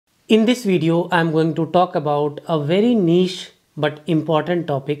In this video, I am going to talk about a very niche but important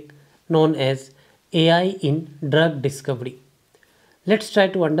topic known as AI in drug discovery. Let's try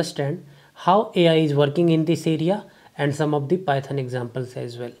to understand how AI is working in this area and some of the Python examples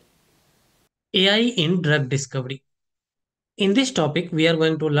as well. AI in drug discovery. In this topic, we are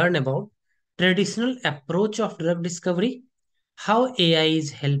going to learn about traditional approach of drug discovery, how AI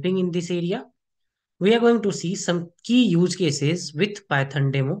is helping in this area. We are going to see some key use cases with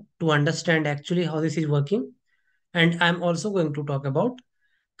Python demo to understand actually how this is working. And I'm also going to talk about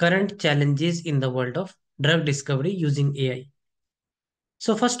current challenges in the world of drug discovery using AI.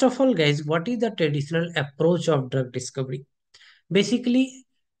 So first of all, guys, what is the traditional approach of drug discovery? Basically,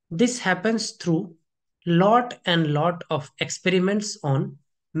 this happens through lot of experiments on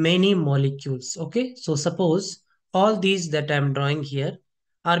many molecules. Okay, so suppose all these that I'm drawing here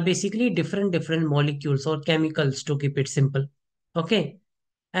are basically different molecules or chemicals to keep it simple. Okay,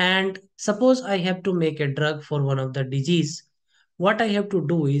 and suppose I have to make a drug for one of the disease. What I have to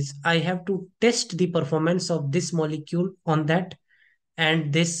do is I have to test the performance of this molecule on that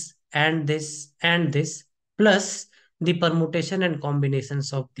and this and this and this plus the permutation and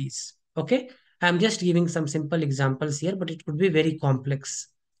combinations of these. Okay, I'm just giving some simple examples here, but it could be very complex.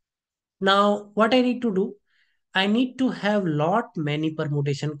 Now what I need to do, I need to have lot many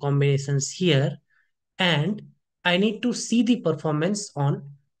permutation combinations here, and I need to see the performance on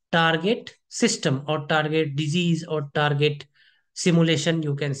target system or target disease or target simulation,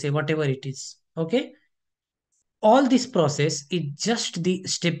 you can say whatever it is. Okay, all this process is just the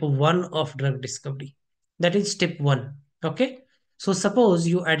step one of drug discovery. That is step one. Okay, so suppose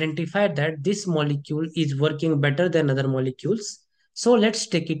you identified that this molecule is working better than other molecules, so let's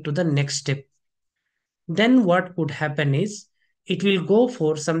take it to the next step. Then what would happen is it will go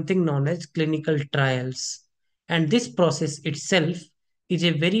for something known as clinical trials, and this process itself is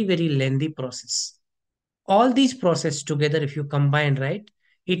a very lengthy process. All these process together, if you combine, right,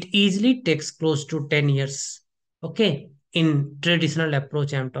 it easily takes close to 10 years. Okay, in traditional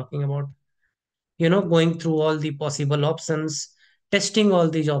approach I'm talking about, going through all the possible options, testing all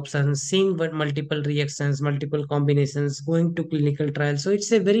these options, seeing what multiple reactions, multiple combinations, going to clinical trials. So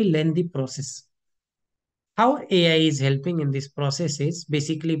it's a very lengthy process. How AI is helping in this process is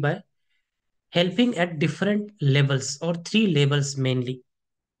basically by helping at different levels or three levels mainly.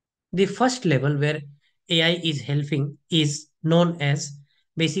 The first level where AI is helping is known as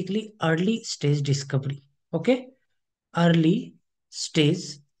basically early stage discovery. Okay, early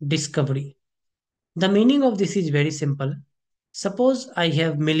stage discovery. The meaning of this is very simple. Suppose I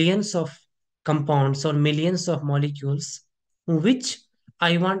have millions of compounds or millions of molecules which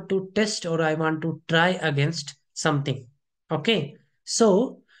I want to test or I want to try against something. Okay,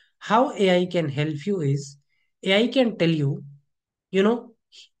 so how AI can help you is AI can tell you, you know,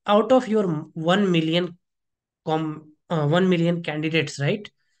 out of your 1 million 1 million candidates, right?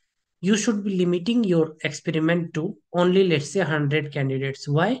 You should be limiting your experiment to only, let's say, 100 candidates.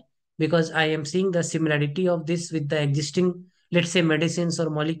 Why? Because I am seeing the similarity of this with the existing, let's say, medicines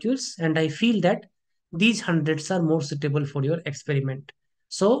or molecules, and I feel that these hundreds are more suitable for your experiment.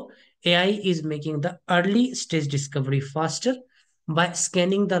 So AI is making the early stage discovery faster by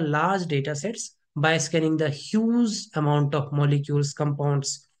scanning the large data sets, by scanning the huge amount of molecules,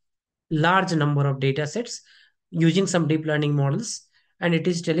 compounds, large number of data sets using some deep learning models. And it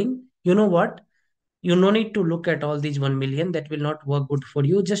is telling, you know what, you no need to look at all these 1 million, that will not work good for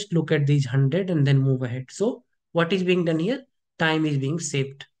you, just look at these 100 and then move ahead. So what is being done here, time is being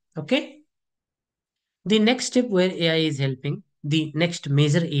saved. Okay, the next step where AI is helping, the next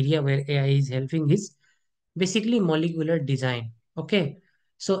major area where AI is helping is basically molecular design. Okay,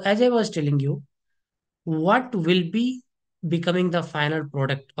 so as I was telling you, what will be becoming the final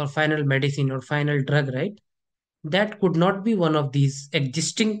product or final medicine or final drug, right? That could not be one of these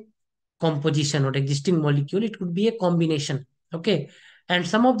existing composition or existing molecule. It could be a combination. Okay, and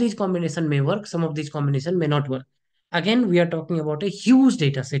some of these combination may work, some of these combination may not work. Again, we are talking about a huge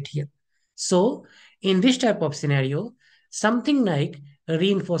data set here. So in this type of scenario, something like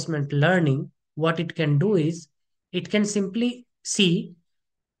reinforcement learning, what it can do is it can simply see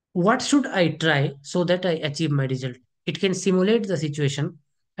what should I try so that I achieve my result. It can simulate the situation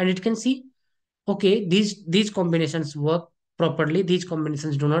and it can see, okay, these combinations work properly, these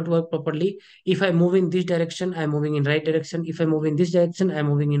combinations do not work properly. If I move in this direction, I'm moving in right direction. If I move in this direction, I'm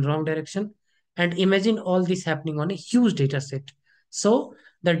moving in wrong direction. And imagine all this happening on a huge data set. So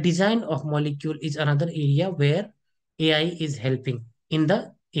the design of molecule is another area where AI is helping in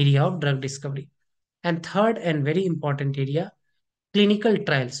the area of drug discovery. And third and very important area, clinical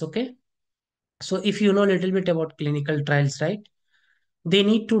trials. Okay, so if you know a little bit about clinical trials, right, they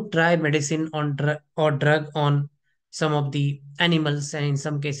need to try medicine on drug on some of the animals, and in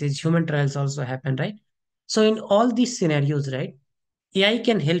some cases human trials also happen, right? So in all these scenarios, right, AI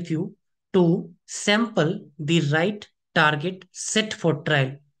can help you to sample the right target set for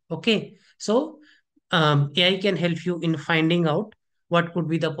trial. Okay, so AI can help you in finding out what could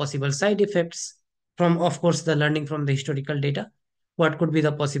be the possible side effects from, of course, the learning from the historical data. What could be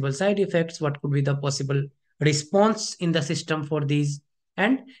the possible side effects? What could be the possible response in the system for these?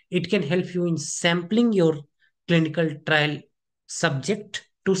 And it can help you in sampling your clinical trial subject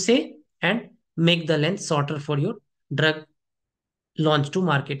to say and make the length shorter for your drug launch to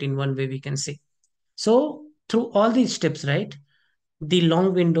market, in one way we can say. So through all these steps, right, the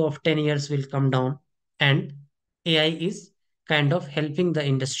long window of 10 years will come down, and AI is kind of helping the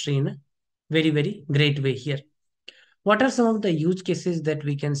industry in a very, very great way here. What are some of the use cases that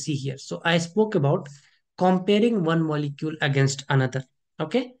we can see here? So I spoke about comparing one molecule against another.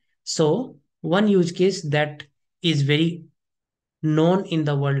 Okay. So one use case that is very known in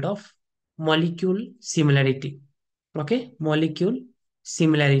the world of molecule similarity. Okay, molecule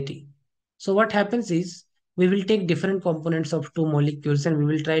similarity. So what happens is we will take different components of two molecules and we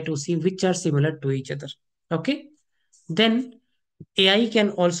will try to see which are similar to each other. Okay, then AI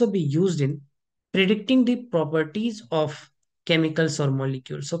can also be used in predicting the properties of chemicals or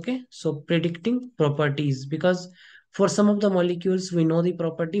molecules. Okay, so predicting properties, because for some of the molecules we know the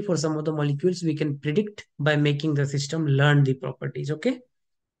property, for some of the molecules we can predict by making the system learn the properties. Okay,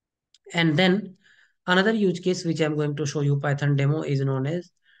 and then another use case which I'm going to show you Python demo is known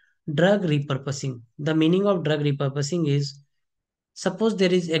as drug repurposing. The meaning of drug repurposing is, suppose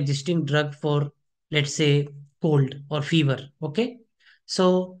there is existing drug for, let's say, cold or fever. Okay.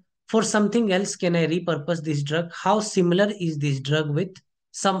 So for something else, can I repurpose this drug? How similar is this drug with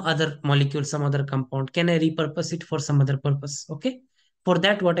some other molecule, some other compound? Can I repurpose it for some other purpose? Okay. For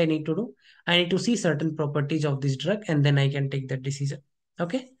that, what I need to do, I need to see certain properties of this drug and then I can take that decision.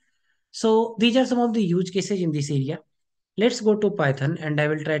 Okay. So these are some of the use cases in this area. Let's go to Python and I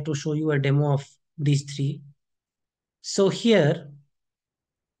will try to show you a demo of these three. So here,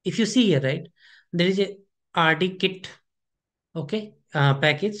 if you see here, right, there is a RDKit, okay,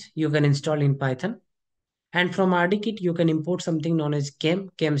 package you can install in Python. And from RDKit, you can import something known as chem.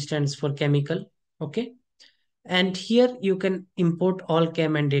 Chem stands for chemical, okay. And here you can import all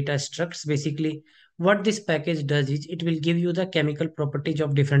chem and data structs. Basically, what this package does is it will give you the chemical properties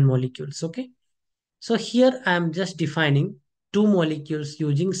of different molecules, okay. So here I am just defining two molecules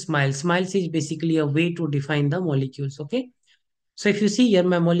using SMILES. SMILES is basically a way to define the molecules, okay. So if you see here,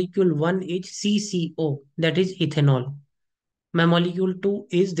 my molecule 1 is CCO, that is ethanol. My molecule 2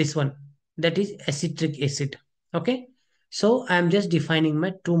 is this one, that is acetic acid, okay. So I am just defining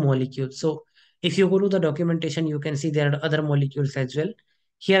my two molecules. So if you go to the documentation, you can see there are other molecules as well.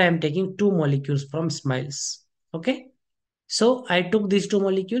 Here I am taking two molecules from SMILES, okay. So I took these two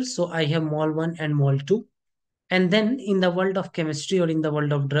molecules, so I have mol 1 and mol 2. And then in the world of chemistry or in the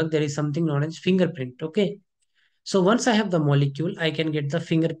world of drug, there is something known as fingerprint. Okay. So once I have the molecule, I can get the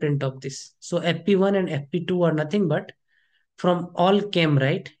fingerprint of this. So FP1 and FP2 are nothing but from all chem,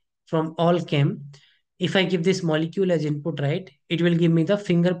 right? From all chem, if I give this molecule as input, right, it will give me the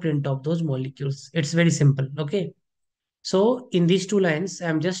fingerprint of those molecules. It's very simple. Okay. So in these two lines,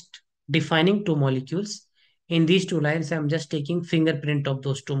 I'm just defining two molecules. In these two lines, I'm just taking fingerprint of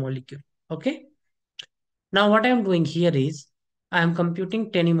those two molecules. Okay. Now what I am doing here is I am computing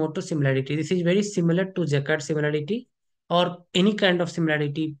Tanimoto similarity. This is very similar to Jaccard similarity or any kind of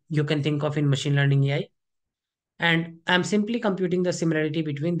similarity you can think of in machine learning AI. And I'm simply computing the similarity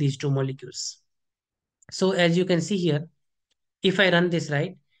between these two molecules. So as you can see here, if I run this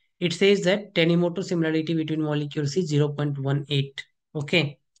right, it says that Tanimoto similarity between molecules is 0.18.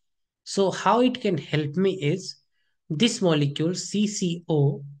 Okay. So how it can help me is this molecule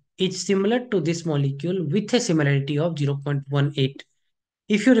CCO is similar to this molecule with a similarity of 0.18.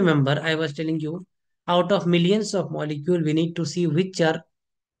 If you remember, I was telling you out of millions of molecules, we need to see which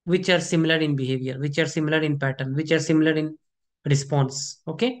are similar in behavior, which are similar in pattern, which are similar in response.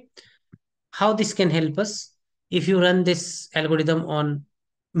 Okay. How this can help us? If you run this algorithm on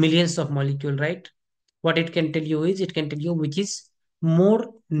millions of molecule, right? What it can tell you is it can tell you which is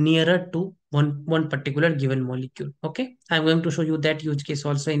more nearer to one particular given molecule. Okay. I'm going to show you that use case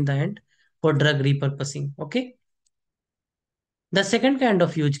also in the end for drug repurposing. Okay. The second kind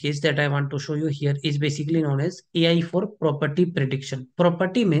of use case that I want to show you here is basically known as AI for property prediction.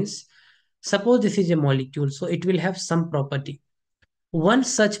 Property means suppose this is a molecule, so it will have some property. One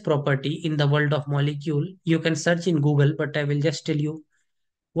such property in the world of molecule, you can search in Google, but I will just tell you.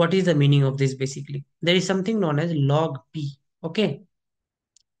 What is the meaning of this basically? There is something known as log P. Okay.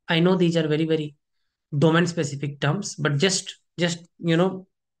 I know these are very, very domain specific terms, but just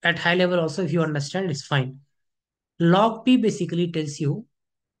at high level also, if you understand, it's fine. Log P basically tells you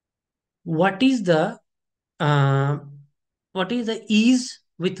what is the uh, what is the ease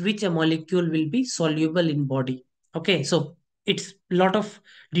with which a molecule will be soluble in body. Okay, so it's a lot of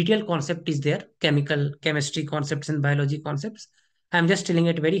detailed concept is there, chemistry concepts and biology concepts. I'm just telling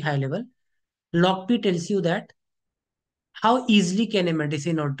at very high level. Log P tells you that how easily can a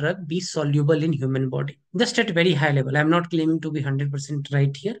medicine or drug be soluble in human body, just at very high level. I'm not claiming to be 100%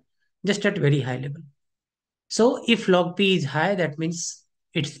 right here, just at very high level. So if log P is high, that means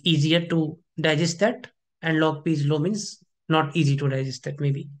it's easier to digest that, and log P is low means not easy to digest that,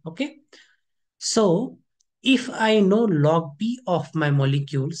 maybe. Okay. So if I know log P of my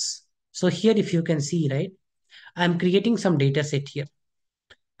molecules, so here if you can see, right, I'm creating some data set here.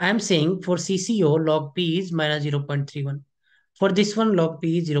 I'm saying for CCO log P is minus 0.31. For this one log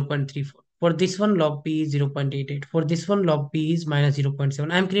P is 0.34. For this one log P is 0.88. For this one log P is minus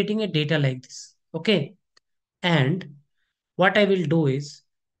 0.7. I'm creating a data like this. Okay. And what I will do is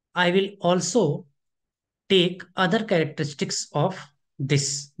I will also take other characteristics of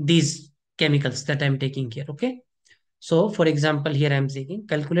these chemicals that I'm taking here. Okay. So for example, here I'm taking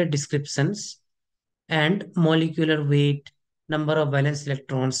calculate descriptions and molecular weight, number of valence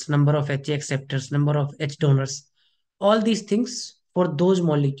electrons, number of H acceptors, number of H donors. All these things for those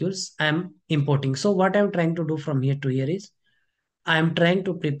molecules I'm importing. So what I'm trying to do from here to here is I'm trying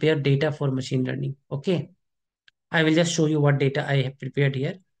to prepare data for machine learning. Okay. I will just show you what data I have prepared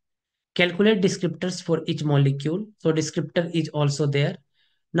here. Calculate descriptors for each molecule. So descriptor is also there.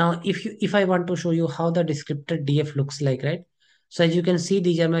 Now, if I want to show you how the descriptor DF looks like, right? So as you can see,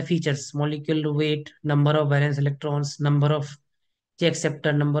 these are my features: molecular weight, number of valence electrons, number of J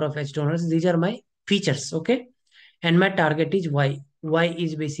acceptor, number of H donors. These are my features, okay? And my target is Y. Y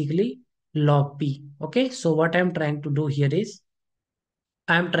is basically log P, okay? So what I'm trying to do here is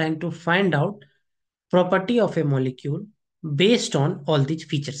I'm trying to find out property of a molecule based on all these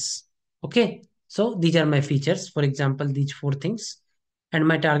features. Okay, so these are my features. For example, these four things, and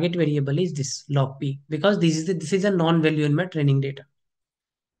my target variable is this log p, because this is a non-value in my training data.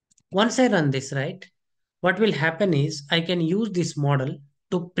 Once I run this, right, what will happen is I can use this model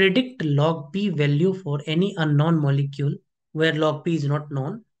to predict log p value for any unknown molecule where log p is not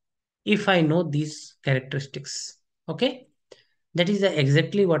known if I know these characteristics. Okay, that is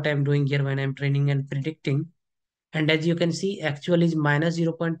exactly what I'm doing here when I'm training and predicting. And as you can see, actual is minus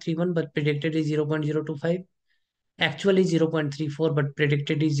 0.31, but predicted is 0.025. Actual is 0.34, but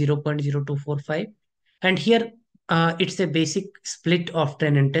predicted is 0.0245. And here, it's a basic split of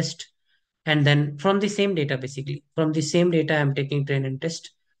train and test. And then from the same data, basically, from the same data, I'm taking train and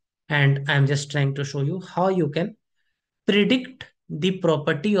test. And I'm just trying to show you how you can predict the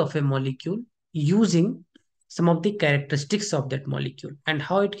property of a molecule using some of the characteristics of that molecule. And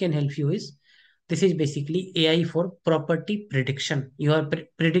how it can help you is this is basically AI for property prediction. You are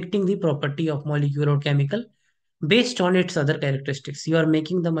predicting the property of molecule or chemical based on its other characteristics. You are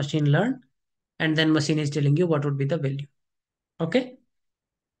making the machine learn, and then machine is telling you what would be the value. Okay.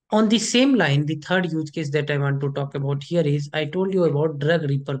 On the same line, the third use case that I want to talk about here is I told you about drug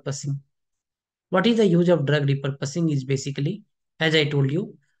repurposing. What is the use of drug repurposing is basically, as I told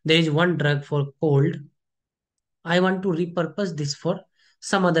you, there is one drug for cold. I want to repurpose this for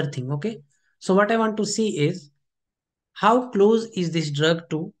some other thing. Okay. So what I want to see is how close is this drug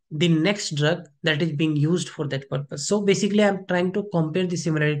to the next drug that is being used for that purpose. So basically, I'm trying to compare the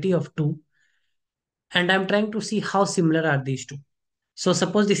similarity of two, and I'm trying to see how similar are these two. So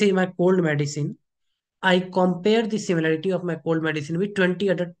suppose this is my cold medicine. I compare the similarity of my cold medicine with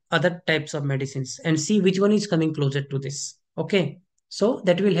 20 other types of medicines and see which one is coming closer to this. Okay. So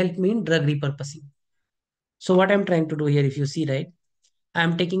that will help me in drug repurposing. So what I'm trying to do here, if you see, right,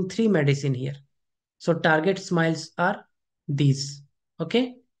 I'm taking three medicine here. So target smiles are these.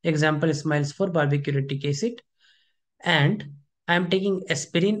 Okay. Example smiles for barbituric acid. And I'm taking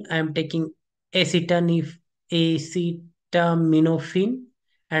aspirin. I'm taking acetaminophen,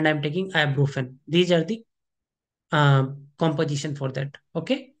 and I'm taking ibuprofen. These are the composition for that.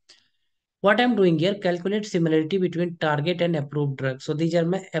 Okay. What I'm doing here, calculate similarity between target and approved drugs. So these are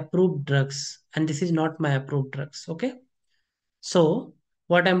my approved drugs, and this is not my approved drugs. Okay. So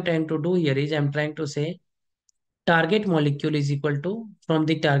what I'm trying to do here is I'm trying to say target molecule is equal to, from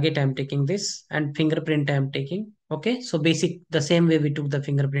the target I'm taking this, and fingerprint I'm taking. Okay. So basic, the same way we took the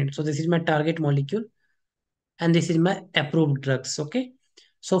fingerprint. So this is my target molecule, and this is my approved drugs. Okay.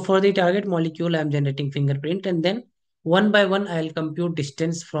 So for the target molecule, I'm generating fingerprint, and then one by one, I'll compute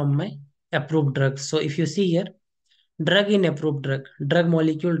distance from my approved drugs. So if you see here, Drug in approved drug, drug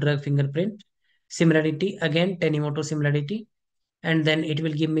molecule, drug fingerprint, similarity, again 10 emoto similarity, and then it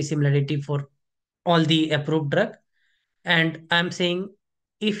will give me similarity for all the approved drug. And I'm saying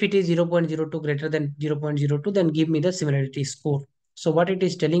if it is 0.02 greater than 0.02, then give me the similarity score. So what it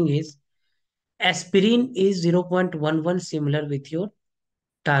is telling is aspirin is 0.11 similar with your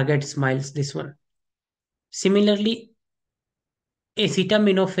target smiles, this one. Similarly,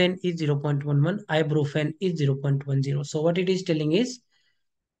 acetaminophen is 0.11, ibuprofen is 0.10. So what it is telling is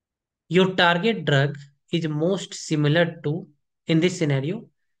your target drug is most similar to, in this scenario,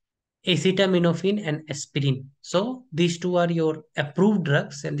 acetaminophen and aspirin. So these two are your approved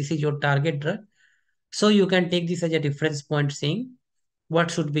drugs and this is your target drug. So you can take this as a reference point saying what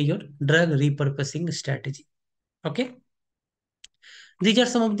should be your drug repurposing strategy. Okay. These are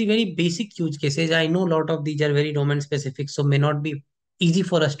some of the very basic use cases. I know a lot of these are very domain specific, so may not be easy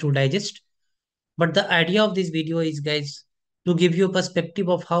for us to digest. But the idea of this video is, guys, to give you a perspective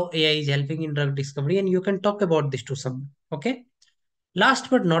of how AI is helping in drug discovery, and you can talk about this to someone. Okay. Last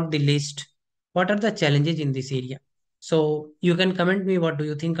but not the least, what are the challenges in this area? So you can comment me what do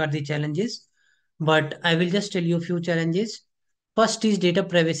you think are the challenges, but I will just tell you a few challenges. First is data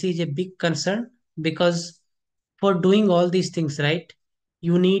privacy is a big concern because for doing all these things, right,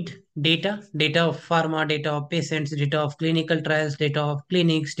 you need data, data of pharma, data of patients, data of clinical trials, data of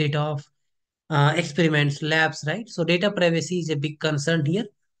clinics, data of experiments, labs, right? So data privacy is a big concern here.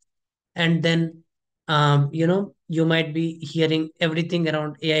 And then you might be hearing everything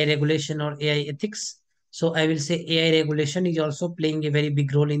around AI regulation or AI ethics. So I will say AI regulation is also playing a very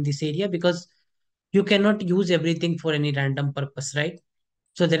big role in this area because you cannot use everything for any random purpose, right?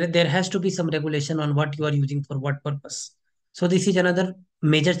 So there has to be some regulation on what you are using for what purpose. So this is another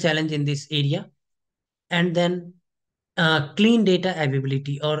major challenge in this area. And then clean data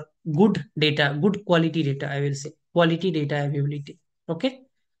availability or good data, good quality data, I will say quality data availability. Okay.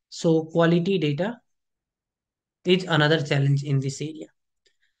 So quality data is another challenge in this area.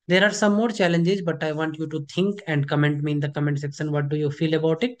 There are some more challenges, but I want you to think and comment me in the comment section. What do you feel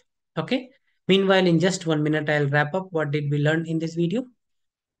about it? Okay. Meanwhile, in just 1 minute, I'll wrap up what did we learn in this video.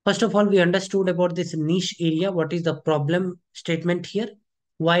 First of all, we understood about this niche area. What is the problem statement here?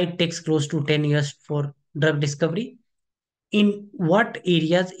 Why it takes close to 10 years for drug discovery? In what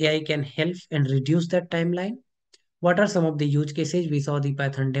areas AI can help and reduce that timeline? What are some of the use cases? We saw the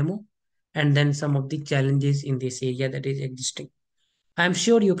Python demo and then some of the challenges in this area that is existing. I'm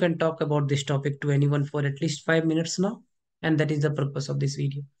sure you can talk about this topic to anyone for at least 5 minutes now. And that is the purpose of this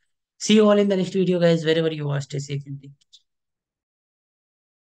video. See you all in the next video, guys. Wherever you are, stay safe and take care.